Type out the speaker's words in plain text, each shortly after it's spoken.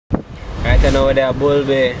Right now we're at Bull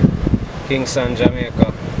Bay, Kingston,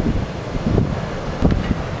 Jamaica.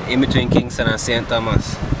 In between Kingston and St.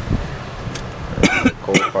 Thomas.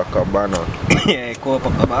 Copacabana. Yeah,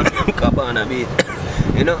 Copacabana beat.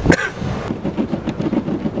 You know?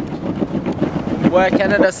 Why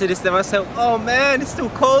Canada see this, they must say, oh man, it's too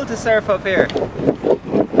cold to surf up here.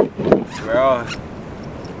 Bro.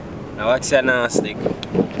 Now what's your nasty?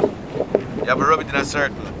 You have to rub it in a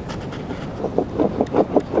circle.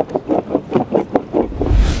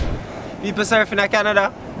 People surfing in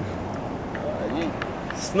Canada?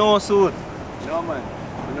 Snowsuit. No man,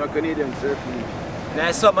 we're not Canadian surfing.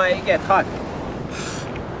 Now summer it get hot.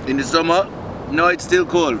 In the summer, no, it's still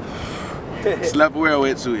cold. Slap wear a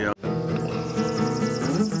wetsuit, yeah.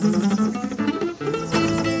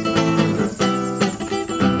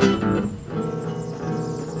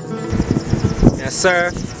 Yeah,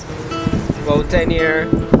 surf about 10 year,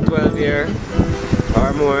 12 year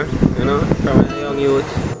or more, you know, from a young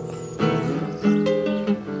youth.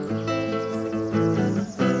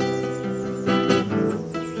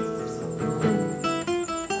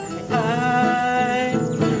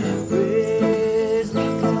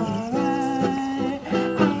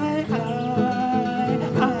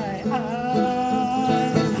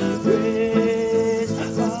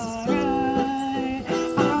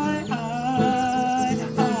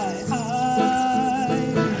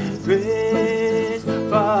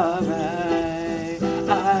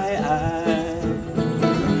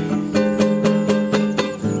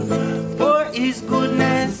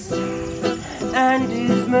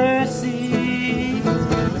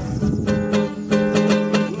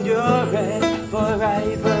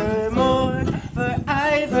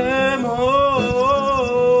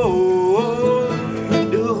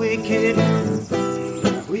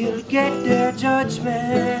 Get their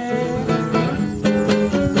judgment.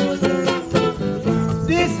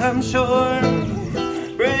 This I'm sure.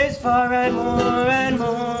 Praise for and more and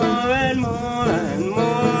more and more and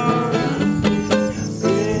more.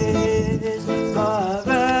 Praise for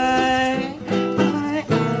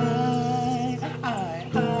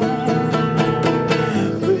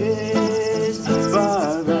praise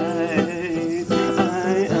for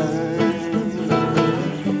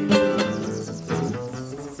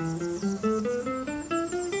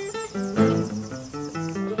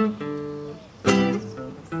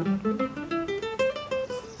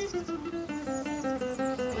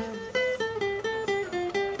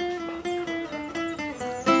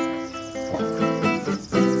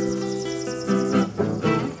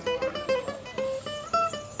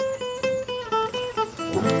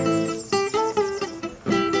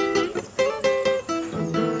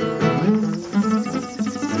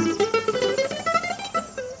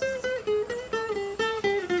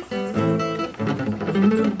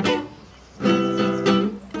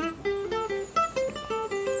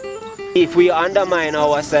if we undermine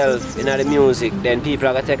ourselves in the music, then people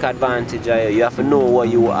are going to take advantage of you. You have to know what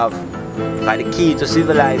you have. Because the key to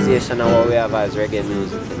civilization and what we have as reggae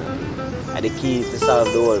music. You know? And the key to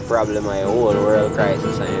solve the whole problem of the whole world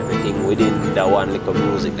crisis and everything within that one little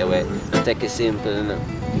music that way. And take it simple, you know?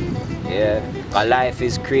 Yeah. Because life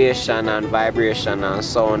is creation and vibration and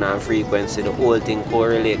sound and frequency. The whole thing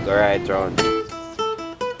correlate right around.